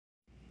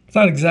It's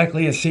not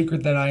exactly a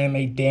secret that I am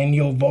a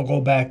Daniel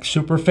Vogelback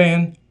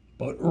superfan,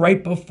 but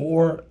right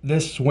before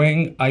this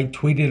swing, I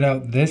tweeted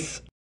out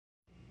this,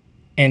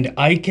 and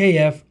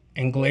IKF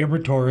and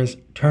Gleyber Torres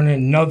turn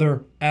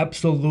another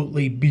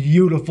absolutely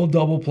beautiful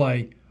double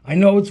play. I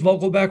know it's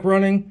Vogelback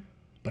running,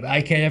 but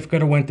IKF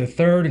could have went to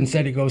third.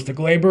 Instead, he goes to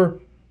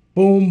Gleyber.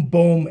 Boom,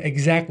 boom,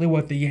 exactly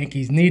what the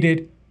Yankees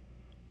needed.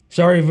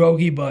 Sorry,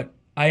 Vogie, but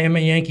I am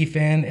a Yankee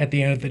fan at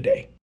the end of the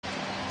day.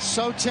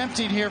 So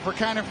tempting here for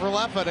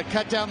Kiner-Falefa to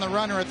cut down the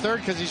runner at third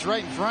because he's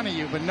right in front of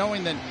you, but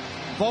knowing that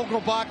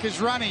Vogelbach is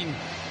running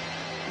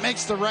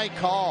makes the right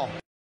call.